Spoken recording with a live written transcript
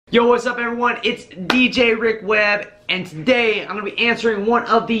Yo, what's up everyone? It's DJ Rick Webb, and today I'm going to be answering one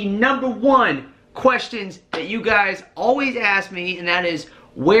of the #1 questions that you guys always ask me, and that is,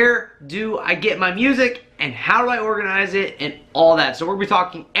 where do I get my music and how do I organize it and all that. So we're going to be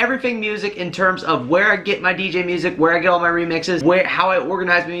talking everything music in terms of where I get my DJ music, where I get all my remixes, how I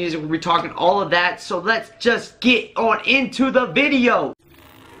organize my music. We're going to be talking all of that. So let's just get on into the video.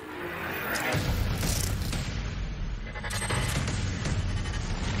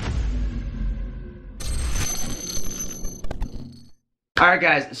 Alright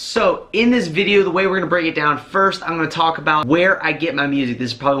guys, so in this video, the way we're going to break it down, first I'm going to talk about where I get my music.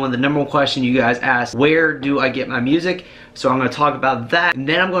 This is probably one of the #1 questions you guys ask. Where do I get my music? So I'm going to talk about that, and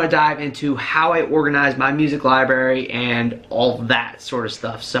then I'm going to dive into how I organize my music library and all that sort of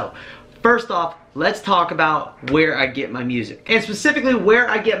stuff. So first off, let's talk about where I get my music. And specifically where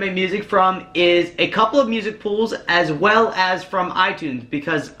I get my music from is a couple of music pools as well as from iTunes,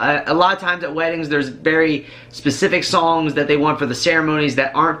 because a lot of times at weddings there's very specific songs that they want for the ceremonies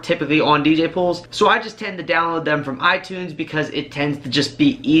that aren't typically on DJ pools. So I just tend to download them from iTunes because it tends to just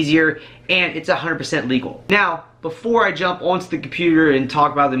be easier and it's 100% legal. Now, before I jump onto the computer and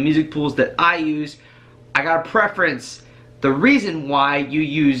talk about the music pools that I use, I got a preference. The reason why you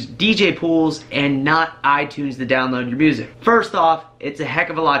use DJ pools and not iTunes to download your music. First off, it's a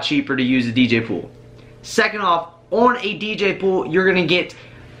heck of a lot cheaper to use a DJ pool. Second off, on a DJ pool, you're gonna get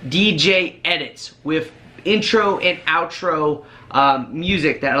DJ edits with intro and outro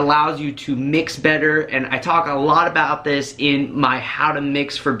music that allows you to mix better, and I talk a lot about this in my How to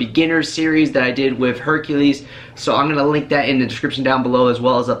Mix for Beginners series that I did with Hercules, so I'm gonna link that in the description down below as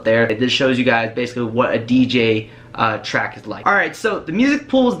well as up there. This shows you guys basically what a DJ track is like. Alright, so the music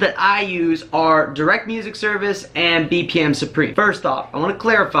pools that I use are Direct Music Service and BPM Supreme. First off, I want to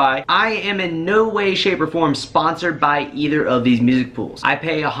clarify, I am in no way, shape, or form sponsored by either of these music pools. I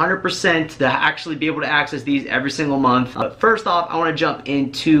pay 100% to actually be able to access these every single month. But first off, I want to jump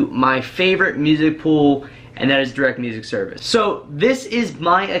into my favorite music pool, and that is Direct Music Service. So this is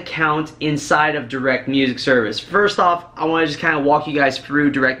my account inside of Direct Music Service. First off, I want to just kind of walk you guys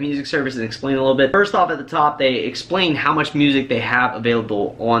through Direct Music Service and explain a little bit. First off, at the top, they explain how much music they have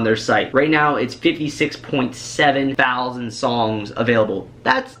available on their site. Right now, it's 56.7 thousand songs available.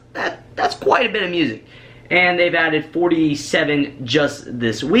 That's quite a bit of music. And they've added 47 just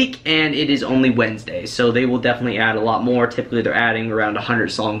this week, and it is only Wednesday, so they will definitely add a lot more. Typically they're adding around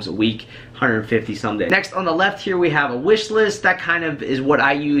 100 songs a week, 150 someday. Next on the left here we have a wish list. That kind of is what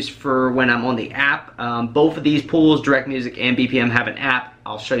I use for when I'm on the app. Both of these pools, Direct Music and BPM, have an app.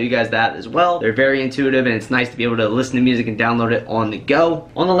 I'll show you guys that as well. They're very intuitive, and it's nice to be able to listen to music and download it on the go.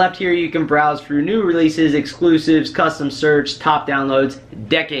 On the left here, you can browse through new releases, exclusives, custom search, top downloads,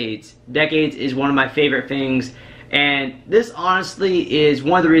 decades. Decades is one of my favorite things, and this honestly is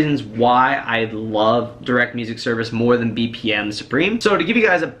one of the reasons why I love Direct Music Service more than BPM Supreme. So to give you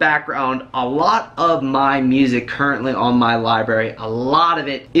guys a background, a lot of my music currently on my library, a lot of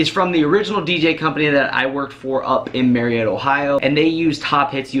it is from the original DJ company that I worked for up in Marietta, Ohio, and they use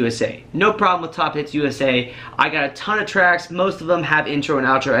Top Hits USA. No problem with Top Hits USA. I got a ton of tracks. Most of them have intro and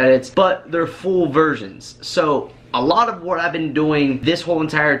outro edits, but they're full versions. So a lot of what I've been doing this whole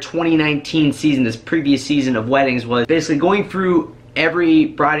entire 2019 season, this previous season of weddings, was basically going through every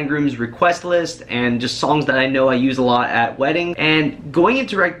bride and groom's request list and just songs that I know I use a lot at weddings, and going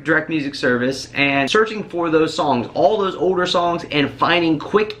into Direct Music Service and searching for those songs, all those older songs, and finding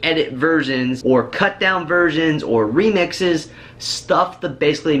quick edit versions or cut down versions or remixes, stuff to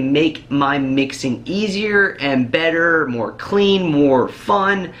basically make my mixing easier and better, more clean, more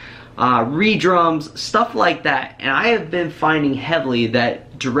fun. Redrums, stuff like that. And I have been finding heavily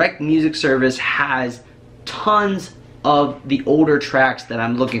that Direct Music Service has tons of the older tracks that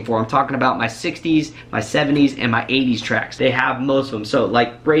I'm looking for. I'm talking about my 60s, my 70s, and my 80s tracks. They have most of them. So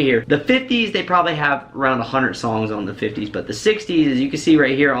like right here, the 50s, they probably have around 100 songs on the 50s, but the 60s, as you can see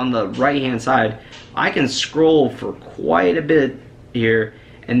right here on the right hand side, I can scroll for quite a bit here,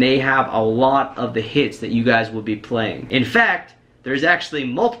 and they have a lot of the hits that you guys will be playing. In fact, there's actually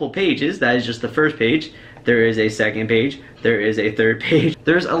multiple pages. That is just the first page. There is a second page. There is a third page.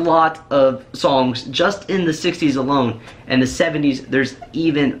 There's a lot of songs just in the 60s alone, and the 70s there's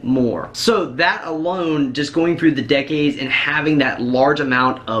even more. So that alone, just going through the decades and having that large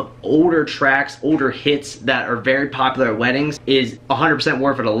amount of older tracks, older hits that are very popular at weddings, is 100%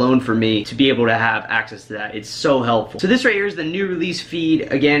 worth it alone for me to be able to have access to that. It's so helpful. So this right here is the new release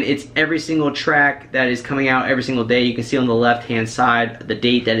feed. Again, it's every single track that is coming out every single day. You can see on the left hand side the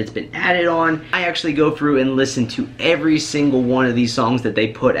date that it's been added on. I actually go through and listen to every single one of these songs that they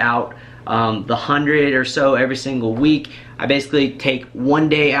put out, the 100 or so every single week. I basically take one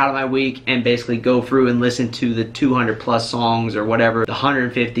day out of my week and basically go through and listen to the 200 plus songs or whatever, the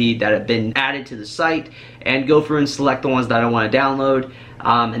 150 that have been added to the site, and go through and select the ones that I want to download,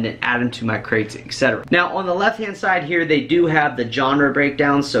 and then add them to my crates, etc. Now on the left hand side here, they do have the genre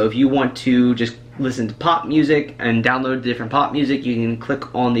breakdown. So if you want to just listen to pop music and download different pop music, you can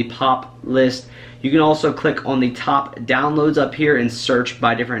click on the pop list. You can also click on the top downloads up here and search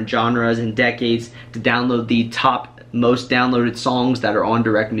by different genres and decades to download the top most downloaded songs that are on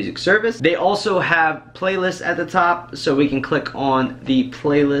Direct Music Service. They also have playlists at the top, so we can click on the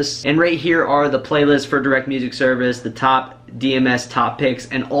playlists, and right here are the playlists for Direct Music Service, the top DMS top picks,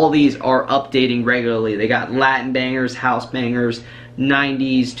 and all these are updating regularly. They got Latin bangers, house bangers,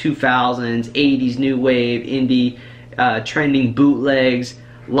 90s, 2000s, 80s, new wave, indie, trending bootlegs,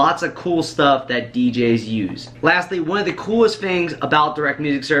 lots of cool stuff that DJs use. Lastly, one of the coolest things about Direct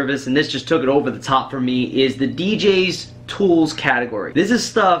Music Service, and this just took it over the top for me, is the DJs tools category. This is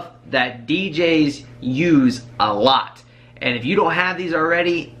stuff that DJs use a lot, and if you don't have these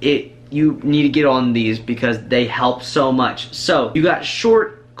already, you need to get on these because they help so much. So you got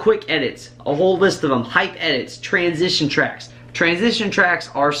short, quick edits, a whole list of them, hype edits, transition tracks. Transition tracks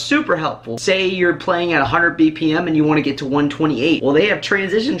are super helpful. Say you're playing at 100 BPM and you want to get to 128. Well, they have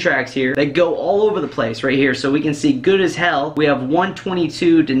transition tracks here that go all over the place right here. So we can see good as hell. We have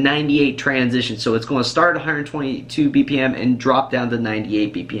 122 to 98 transitions. So it's going to start at 122 BPM and drop down to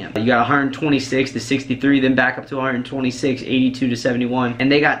 98 BPM. You got 126 to 63, then back up to 126, 82 to 71. And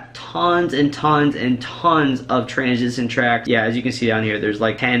they got tons and tons and tons of transition tracks. Yeah, as you can see down here, there's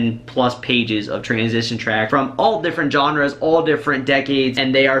like 10 plus pages of transition tracks from all different genres, all different decades,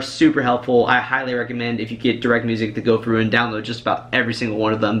 and they are super helpful. I highly recommend, if you get Direct Music, to go through and download just about every single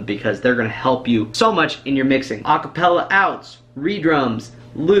one of them because they're going to help you so much in your mixing. Acapella outs, redrums,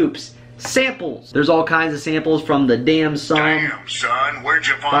 loops, samples. There's all kinds of samples from the Damn Son, where'd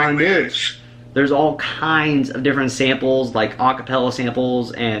you find this? There's all kinds of different samples, like acapella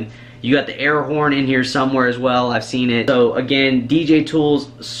samples, and you got the air horn in here somewhere as well. I've seen it. So again, DJ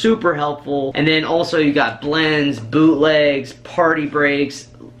tools, super helpful. And then also you got blends, bootlegs, party breaks.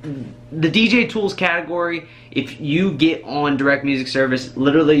 The DJ tools category, if you get on Direct Music Service,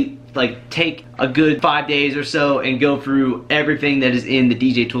 literally like take a good 5 days or so and go through everything that is in the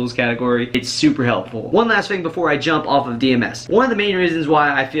DJ tools category. It's super helpful. One last thing before I jump off of DMS. One of the main reasons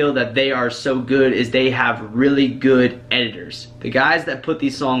why I feel that they are so good is they have really good editors. The guys that put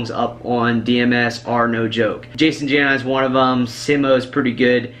these songs up on DMS are no joke. Jason Jana is one of them. Simo is pretty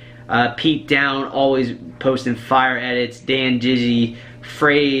good. Pete Down always posting fire edits. Dan Jizzy,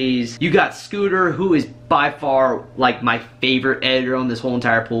 Phrase. You got Scooter, who is by far like my favorite editor on this whole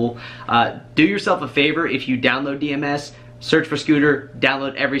entire pool. Do yourself a favor, if you download DMS, search for Scooter,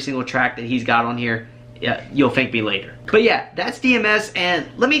 download every single track that he's got on here. Yeah, you'll thank me later. But yeah, that's DMS, and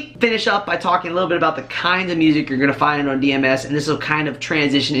let me finish up by talking a little bit about the kinds of music you're gonna find on DMS, and this will kind of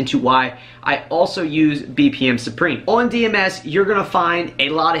transition into why I also use BPM Supreme. On DMS, you're gonna find a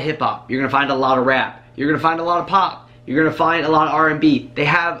lot of hip hop, you're gonna find a lot of rap, you're gonna find a lot of pop, you're gonna find a lot of R&B. They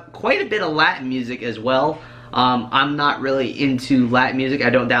have quite a bit of Latin music as well. I'm not really into Latin music, I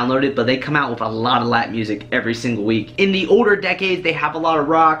don't download it, but they come out with a lot of Latin music every single week. In the older decades, they have a lot of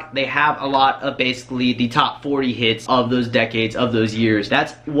rock, they have a lot of basically the top 40 hits of those decades, of those years.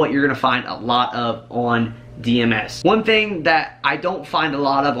 That's what you're gonna find a lot of on DMS. One thing that I don't find a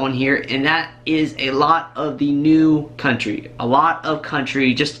lot of on here, and that is a lot of the new country. A lot of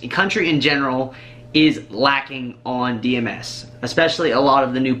country, just country in general, is lacking on DMS, especially a lot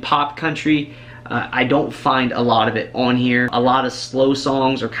of the new pop country. I don't find a lot of it on here. A lot of slow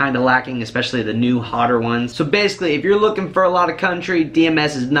songs are kind of lacking, especially the new hotter ones. So basically, if you're looking for a lot of country,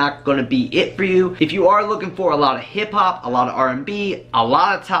 DMS is not going to be it for you. If you are looking for a lot of hip hop, a lot of R&B, a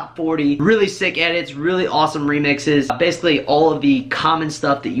lot of top 40, really sick edits, really awesome remixes, basically all of the common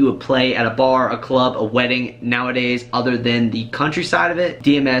stuff that you would play at a bar, a club, a wedding nowadays, other than the country side of it,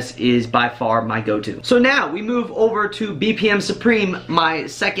 DMS is by far my go-to. So now we move over to BPM Supreme, my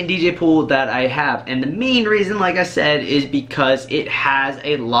second DJ pool that I have. And the main reason, like I said, is because it has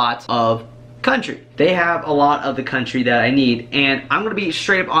a lot of country. They have a lot of the country that I need, and I'm gonna be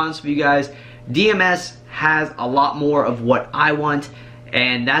straight up honest with you guys. DMS has a lot more of what I want,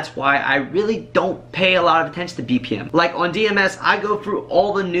 and that's why I really don't pay a lot of attention to BPM. Like on DMS, I go through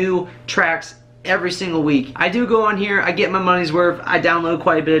all the new tracks every single week. I do go on here, I get my money's worth, I download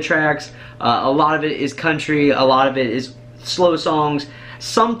quite a bit of tracks. A lot of it is country, a lot of it is slow songs.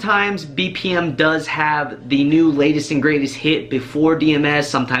 Sometimes BPM does have the new latest and greatest hit before DMS.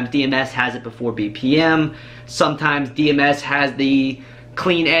 Sometimes DMS has it before BPM. Sometimes DMS has the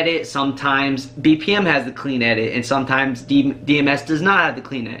clean edit, sometimes BPM has the clean edit, and sometimes DMS does not have the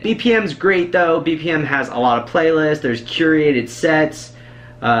clean edit. BPM's great though. BPM has a lot of playlists, there's curated sets,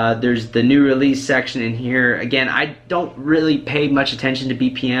 there's the new release section in here. Again, I don't really pay much attention to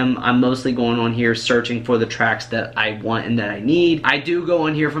BPM. I'm mostly going on here searching for the tracks that I want and that I need. I do go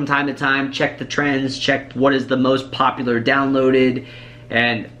on here from time to time, check the trends, check what is the most popular downloaded,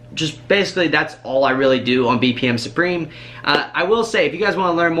 and just basically that's all I really do on BPM Supreme. I will say, if you guys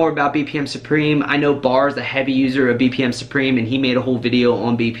want to learn more about BPM Supreme, I know Bar is a heavy user of BPM Supreme, and he made a whole video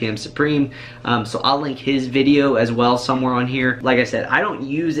on BPM Supreme, so I'll link his video as well somewhere on here. Like I said, I don't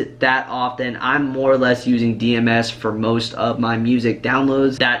use it that often. I'm more or less using DMS for most of my music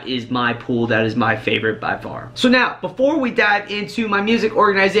downloads. That is my pool, that is my favorite by far. So now, before we dive into my music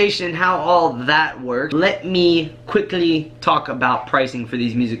organization and how all that works, let me quickly talk about pricing for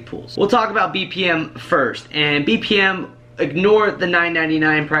these music pools. We'll talk about BPM first, and BPM, ignore the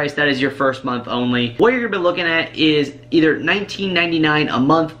 $9.99 price. That is your first month only. What you're gonna be looking at is either $19.99 a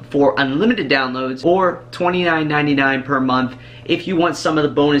month for unlimited downloads, or $29.99 per month if you want some of the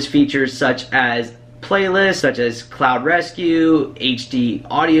bonus features such as playlists, such as Cloud Rescue, HD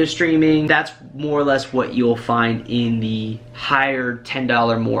audio streaming. That's more or less what you'll find in the higher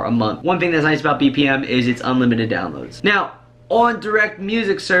 $10 more a month. One thing that's nice about BPM is it's unlimited downloads. Now, on direct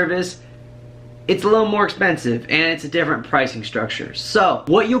music service, it's a little more expensive and it's a different pricing structure. So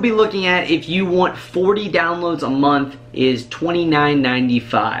what you'll be looking at if you want 40 downloads a month is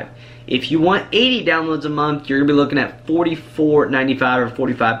 $29.95. If you want 80 downloads a month, you're gonna be looking at $44.95 or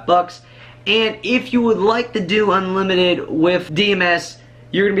 45 bucks. And if you would like to do unlimited with DMS,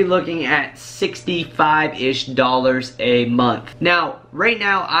 you're gonna be looking at $65-ish a month. Now, right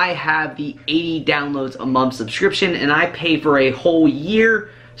now I have the 80 downloads a month subscription, and I pay for a whole year,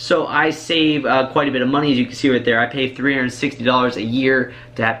 so I save quite a bit of money. As you can see right there, I pay $360 a year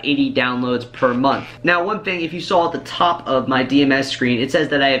to have 80 downloads per month. Now, one thing, if you saw at the top of my DMS screen, it says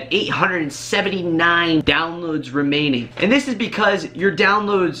that I have 879 downloads remaining. And this is because your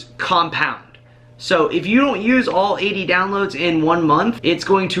downloads compound. So if you don't use all 80 downloads in 1 month, it's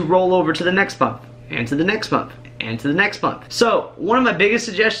going to roll over to the next month, and to the next month, and to the next month. So one of my biggest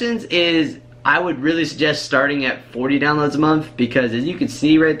suggestions is I would really suggest starting at 40 downloads a month, because as you can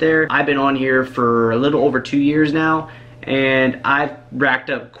see right there, I've been on here for a little over 2 years now, and I've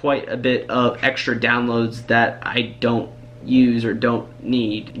racked up quite a bit of extra downloads that I don't use or don't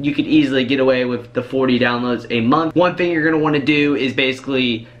need. You could easily get away with the 40 downloads a month. One thing you're going to want to do is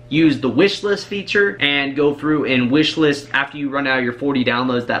basically use the wish list feature and go through and wish list after you run out of your 40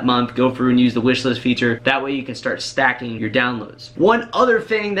 downloads that month. Go through and use the wish list feature. That way you can start stacking your downloads. One other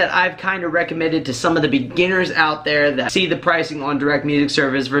thing that I've kind of recommended to some of the beginners out there that see the pricing on direct music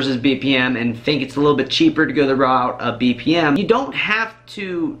service versus BPM and think it's a little bit cheaper to go the route of BPM, you don't have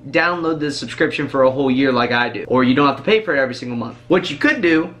to download this subscription for a whole year like I do, or you don't have to pay for it every single month. What you could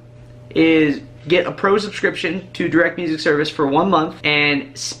do is get a pro subscription to direct music service for 1 month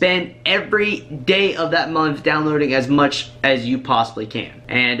and spend every day of that month downloading as much as you possibly can,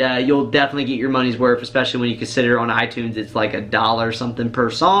 and you'll definitely get your money's worth, especially when you consider on iTunes it's like $1 something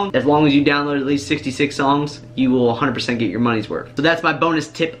per song. As long as you download at least 66 songs, you will 100% get your money's worth. So that's my bonus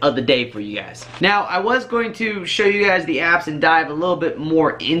tip of the day for you guys. Now, I was going to show you guys the apps and dive a little bit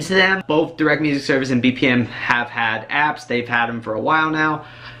more into them. Both direct music service and BPM have had apps. They've had them for a while now.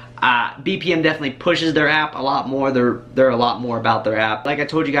 BPM definitely pushes their app a lot more. They're a lot more about their app. Like I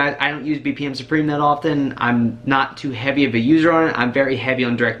told you guys, I don't use BPM Supreme that often. I'm not too heavy of a user on it. I'm very heavy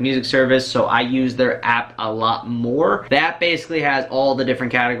on direct music service, so I use their app a lot more. The app basically has all the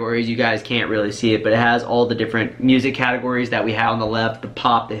different categories. You guys can't really see it, but it has all the different music categories that we have on the left, the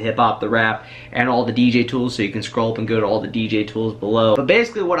pop, the hip hop, the rap, and all the DJ tools, so you can scroll up and go to all the DJ tools below. But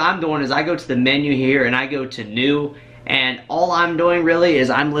basically what I'm doing is I go to the menu here and I go to new, and all I'm doing really is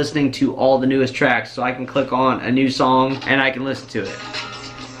I'm listening to all the newest tracks. So I can click on a new song and I can listen to it.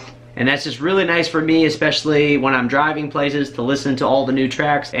 And that's just really nice for me, especially when I'm driving places, to listen to all the new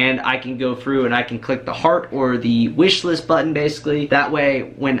tracks. And I can go through and I can click the heart or the wish list button basically. That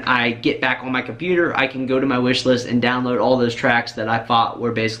way when I get back on my computer, I can go to my wish list and download all those tracks that I thought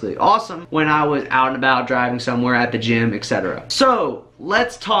were basically awesome when I was out and about driving somewhere, at the gym, etc. So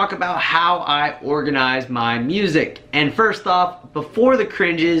let's talk about how I organize my music. And first off, before the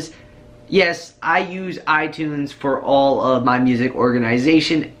cringes, yes, I use iTunes for all of my music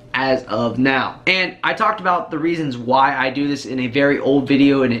organization as of now. And I talked about the reasons why I do this in a very old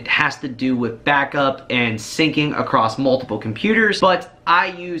video, and it has to do with backup and syncing across multiple computers. But I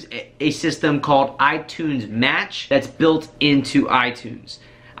use a system called iTunes Match that's built into iTunes.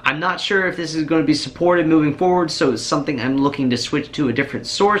 I'm not sure if this is going to be supported moving forward, so it's something I'm looking to switch to a different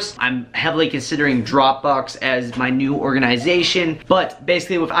source. I'm heavily considering Dropbox as my new organization, but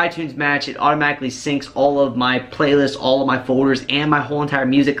basically with iTunes Match, it automatically syncs all of my playlists, all of my folders, and my whole entire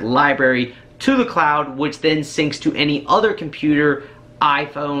music library to the cloud, which then syncs to any other computer,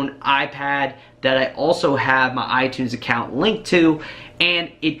 iPhone, iPad, that I also have my iTunes account linked to,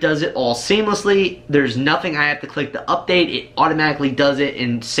 and it does it all seamlessly. There's nothing I have to click to update. It automatically does it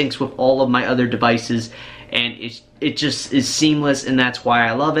and syncs with all of my other devices, and it just is seamless, and that's why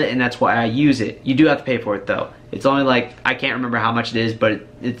I love it, and that's why I use it. You do have to pay for it though. It's only like, I can't remember how much it is, but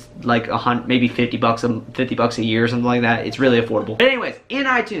it's like maybe 50 bucks a year or something like that. It's really affordable. But anyways, in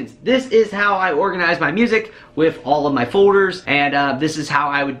iTunes, this is how I organize my music with all of my folders, and this is how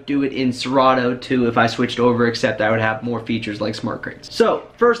I would do it in Serato too if I switched over, except I would have more features like smart crates. So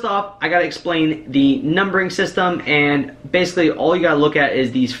first off, I gotta explain the numbering system, and basically all you gotta look at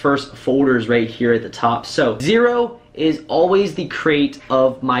is these first folders right here at the top. So 0 is always the crate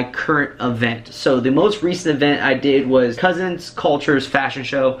of my current event. So the most recent event I did was Cousins Culture's fashion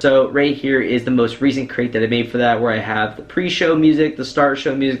show. So right here is the most recent crate that I made for that, where I have the pre-show music, the start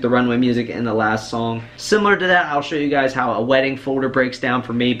show music, the runway music, and the last song. Similar to that, I'll show you guys how a wedding folder breaks down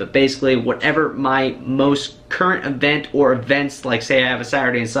for me, but basically whatever my most current event or events, like say I have a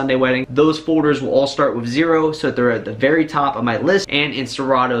Saturday and Sunday wedding, those folders will all start with 0, so they're at the very top of my list, and in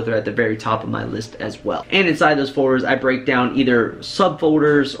Serato they're at the very top of my list as well. And inside those folders I break down either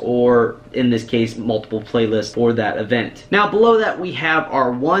subfolders or, in this case, multiple playlists for that event. Now below that we have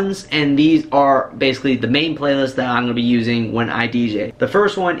our ones, and these are basically the main playlist that I'm going to be using when I DJ. The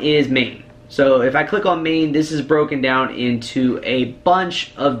first one is main. So if I click on main, this is broken down into a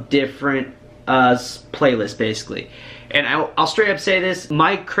bunch of different playlists basically. And I'll straight up say this,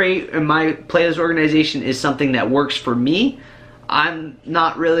 my crate and my playlist organization is something that works for me. I'm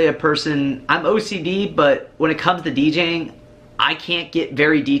not really a person, I'm OCD, but when it comes to DJing, I can't get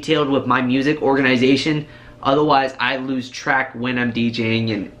very detailed with my music organization. Otherwise, I lose track when I'm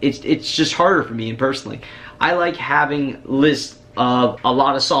DJing, and it's just harder for me personally. I like having lists of a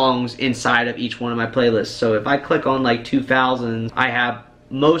lot of songs inside of each one of my playlists. So if I click on like 2000s, I have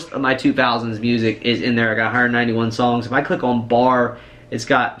most of my 2000s music is in there. I got 191 songs. If I click on bar, it's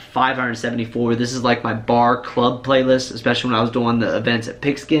got 574. This is like my bar club playlist, especially when I was doing the events at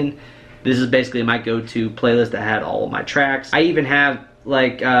Pigskin. This is basically my go-to playlist that had all of my tracks. I even have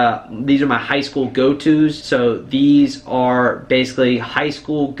like, these are my high school go-tos. So these are basically high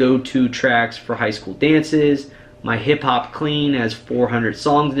school go-to tracks for high school dances. My Hip Hop Clean has 400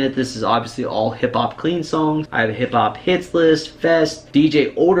 songs in it. This is obviously all Hip Hop Clean songs. I have a Hip Hop Hits list, Fest,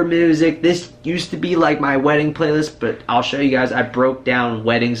 DJ Older Music. This used to be like my wedding playlist, but I'll show you guys, I broke down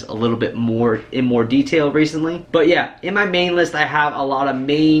weddings a little bit more in more detail recently. But yeah, in my main list, I have a lot of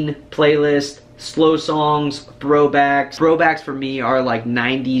main playlists, slow songs, throwbacks. Throwbacks for me are like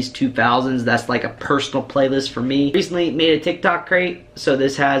 90s, 2000s. That's like a personal playlist for me. Recently made a TikTok crate, so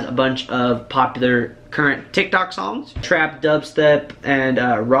this has a bunch of popular current TikTok songs, trap, dubstep, and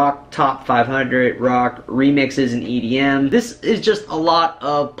rock top 500, rock remixes, and EDM. This is just a lot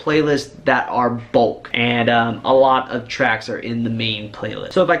of playlists that are bulk, and a lot of tracks are in the main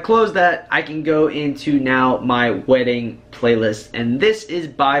playlist. So if I close that, I can go into now my wedding playlist, and this is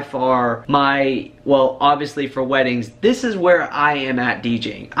by far my, well, obviously for weddings, this is where I am at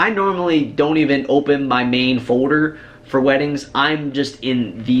DJing. I normally don't even open my main folder for weddings. I'm just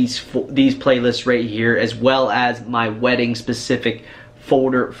in these playlists right here, as well as my wedding specific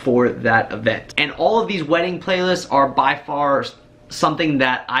folder for that event. And all of these wedding playlists are by far something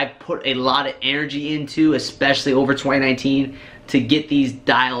that I put a lot of energy into, especially over 2019, to get these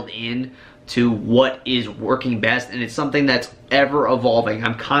dialed in to what is working best, and it's something that's ever evolving.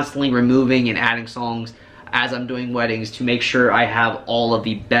 I'm constantly removing and adding songs as I'm doing weddings to make sure I have all of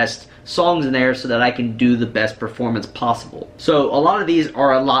the best songs in there so that I can do the best performance possible. So a lot of these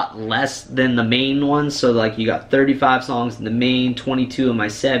are a lot less than the main ones. So like you got 35 songs in the main, 22 in my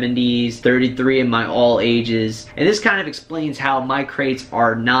 70s, 33 in my all ages. And this kind of explains how my crates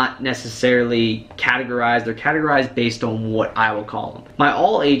are not necessarily categorized. They're categorized based on what I will call them. My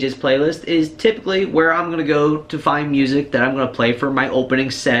all ages playlist is typically where I'm gonna go to find music that I'm gonna play for my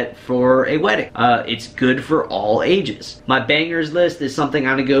opening set for a wedding. It's good for all ages. My bangers list is something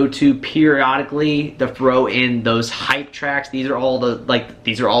I'm gonna go to periodically to throw in those hype tracks. These are all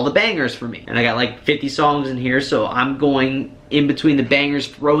the bangers for me. And I got like 50 songs in here, so I'm going in between the bangers,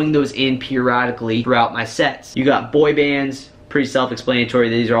 throwing those in periodically throughout my sets. You got boy bands, pretty self-explanatory.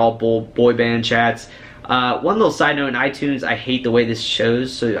 These are all boy band chats. One little side note in iTunes, I hate the way this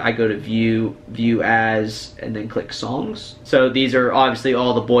shows, so I go to view as, and then click songs. So these are obviously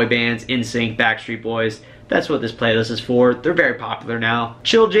all the boy bands, NSYNC, Backstreet Boys. That's what this playlist is for. They're very popular now.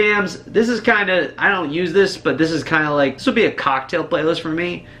 Chill jams, this is kind of, I don't use this, but this is kind of like, this would be a cocktail playlist for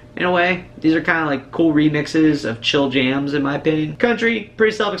me, in a way. These are kind of like cool remixes of chill jams, in my opinion. Country,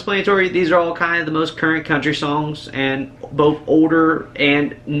 pretty self-explanatory. These are all kind of the most current country songs, and both older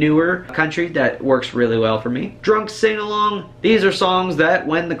and newer country that works really well for me. Drunk sing-along, these are songs that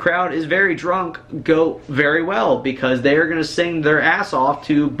when the crowd is very drunk go very well, because they are going to sing their ass off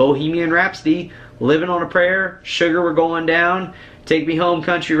to Bohemian Rhapsody, Living on a Prayer, Sugar We're Going Down, Take Me Home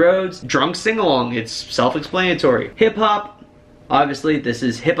Country Roads. Drunk sing-along, it's self-explanatory. Hip-hop, obviously this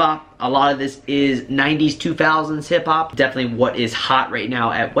is hip-hop. A lot of this is 90s, 2000s hip-hop. Definitely what is hot right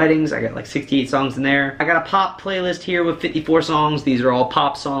now at weddings. I got like 68 songs in there. I got a pop playlist here with 54 songs. These are all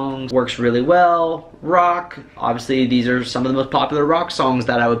pop songs. Works really well. Rock, obviously these are some of the most popular rock songs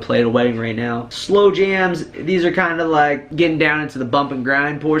that I would play at a wedding right now. Slow jams, these are kind of like getting down into the bump and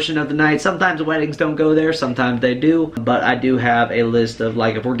grind portion of the night. Sometimes weddings don't go there, sometimes they do. But I do have a list of,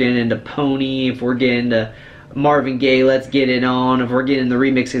 like, if we're getting into Pony, if we're getting into Marvin Gaye, Let's Get It On, if we're getting the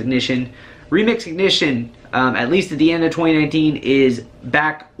Remix Ignition. Remix Ignition, at least at the end of 2019, is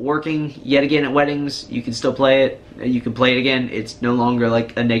back working yet again at weddings. You can still play it. You can play it again. It's no longer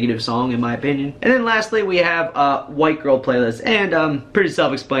like a negative song, in my opinion. And then lastly, we have a White Girl playlist, and pretty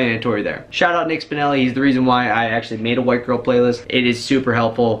self-explanatory there. Shout out Nick Spinelli. He's the reason why I actually made a White Girl playlist. It is super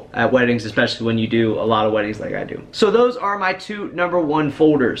helpful at weddings, especially when you do a lot of weddings like I do. So those are my two #1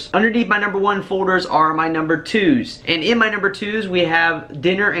 folders. Underneath my #1 folders are my #2s. And in my #2s, we have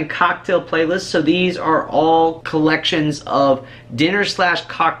dinner and cocktail playlists. So these are all collections of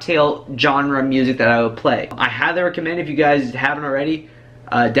dinner/cocktail genre music that I would play. I highly recommend, if you guys haven't already,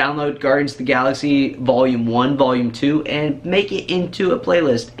 download Guardians of the Galaxy Volume 1, Volume 2, and make it into a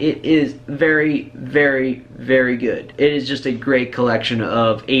playlist. It is very, very, very good. It is just a great collection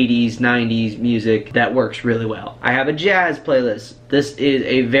of 80s, 90s music that works really well. I have a jazz playlist. This is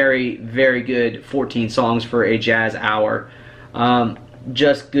a very, very good 14 songs for a jazz hour.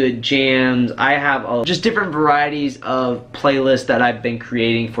 Just good jams. I have just different varieties of playlists that I've been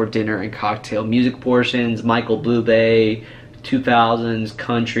creating for dinner and cocktail music portions. Michael Bublé, 2000s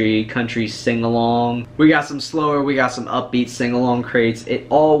country sing-along. We got some slower, we got some upbeat sing-along crates. It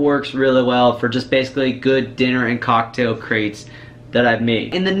all works really well for just basically good dinner and cocktail crates that I've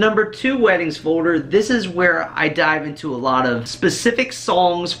made. In the #2 weddings folder, this is where I dive into a lot of specific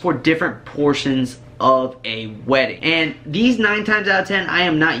songs for different portions of a wedding. And these 9 times out of 10 I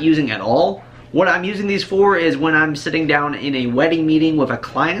am not using at all. What I'm using these for is when I'm sitting down in a wedding meeting with a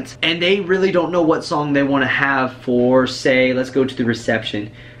client and they really don't know what song they want to have for, say, let's go to the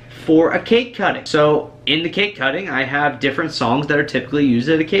reception, for a cake cutting. So in the cake cutting, I have different songs that are typically used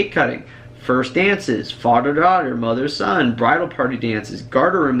at a cake cutting. First dances, father-daughter, mother-son, bridal party dances,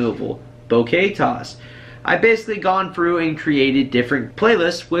 garter removal, bouquet toss. I've basically gone through and created different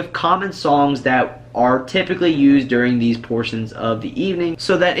playlists with common songs that are typically used during these portions of the evening,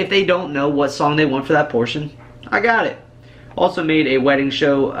 so that if they don't know what song they want for that portion, I got it. Also made a wedding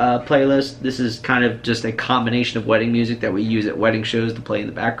show playlist. This is kind of just a combination of wedding music that we use at wedding shows to play in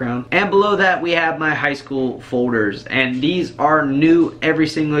the background. And below that we have my high school folders, and these are new every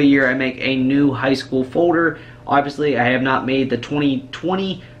single year. I make a new high school folder. Obviously I have not made the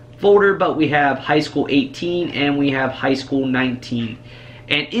 2020 folder, but we have high school 18 and we have high school 19.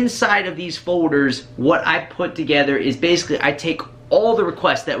 And inside of these folders, what I put together is basically I take all the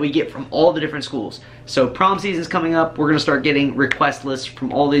requests that we get from all the different schools. So prom season's coming up, we're gonna start getting request lists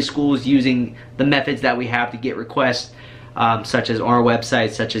from all these schools using the methods that we have to get requests, such as our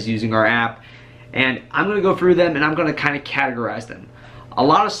website, such as using our app. And I'm gonna go through them and I'm gonna kind of categorize them. A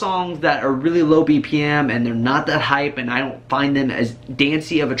lot of songs that are really low BPM and they're not that hype and I don't find them as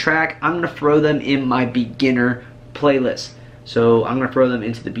dancey of a track, I'm gonna throw them in my beginner playlist. So I'm going to throw them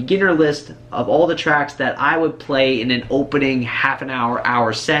into the beginner list of all the tracks that I would play in an opening half an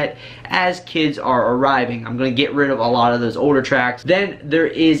hour set as kids are arriving. I'm going to get rid of a lot of those older tracks. Then there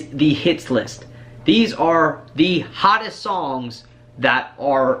is the hits list. These are the hottest songs that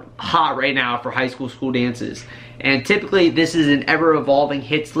are hot right now for high school dances. And typically this is an ever-evolving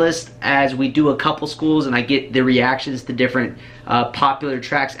hits list as we do a couple schools and I get the reactions to different popular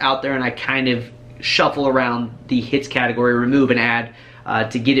tracks out there, and I kind of shuffle around the hits category, remove and add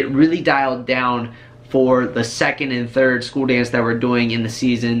to get it really dialed down for the second and third school dance that we're doing in the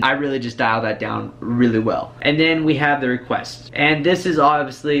season. I really just dial that down really well. And then we have the requests. And this is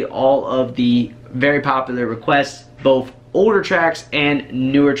obviously all of the very popular requests, both older tracks and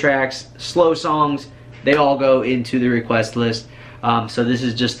newer tracks, slow songs, they all go into the request list. So this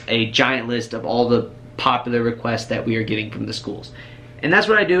is just a giant list of all the popular requests that we are getting from the schools. And that's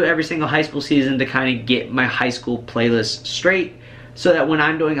what I do every single high school season to kind of get my high school playlist straight, so that when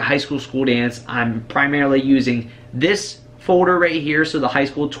I'm doing a high school school dance, I'm primarily using this folder right here. So the high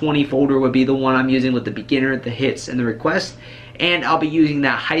school 20 folder would be the one I'm using with the beginner, the hits, and the request. And I'll be using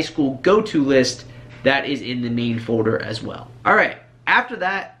that high school go-to list that is in the main folder as well. Alright, after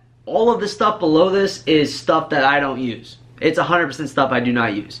that, all of the stuff below this is stuff that I don't use. It's 100% stuff I do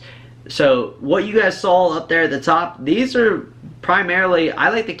not use. So what you guys saw up there at the top, these are primarily, I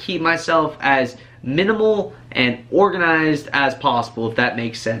like to keep myself as minimal and organized as possible, if that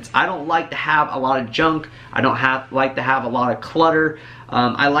makes sense. I don't like to have a lot of junk. I don't like to have a lot of clutter.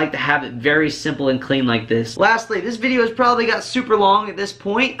 I like to have it very simple and clean like this. Lastly, this video has probably got super long at this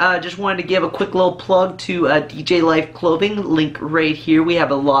point. Just wanted to give a quick little plug to DJ Life Clothing, link right here. We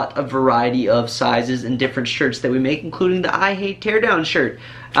have a lot of variety of sizes and different shirts that we make, including the I Hate Teardown shirt.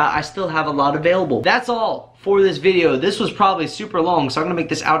 I still have a lot available. That's all for this video. This was probably super long, so I'm gonna make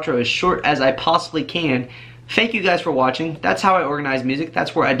this outro as short as I possibly can. Thank you guys for watching. That's how I organize music.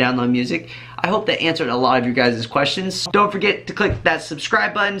 That's where I download music. I hope that answered a lot of your guys' questions. Don't forget to click that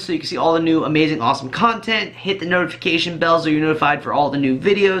subscribe button so you can see all the new amazing, awesome content. Hit the notification bell so you're notified for all the new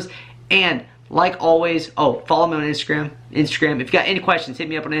videos. And like always, follow me on Instagram. If you've got any questions, hit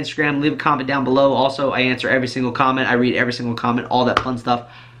me up on Instagram. Leave a comment down below. Also, I answer every single comment. I read every single comment, all that fun stuff.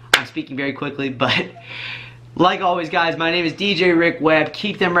 I'm speaking very quickly, but like always, guys, my name is DJ Rick Webb.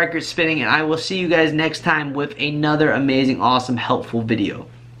 Keep them records spinning, and I will see you guys next time with another amazing, awesome, helpful video.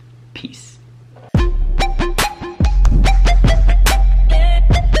 Peace.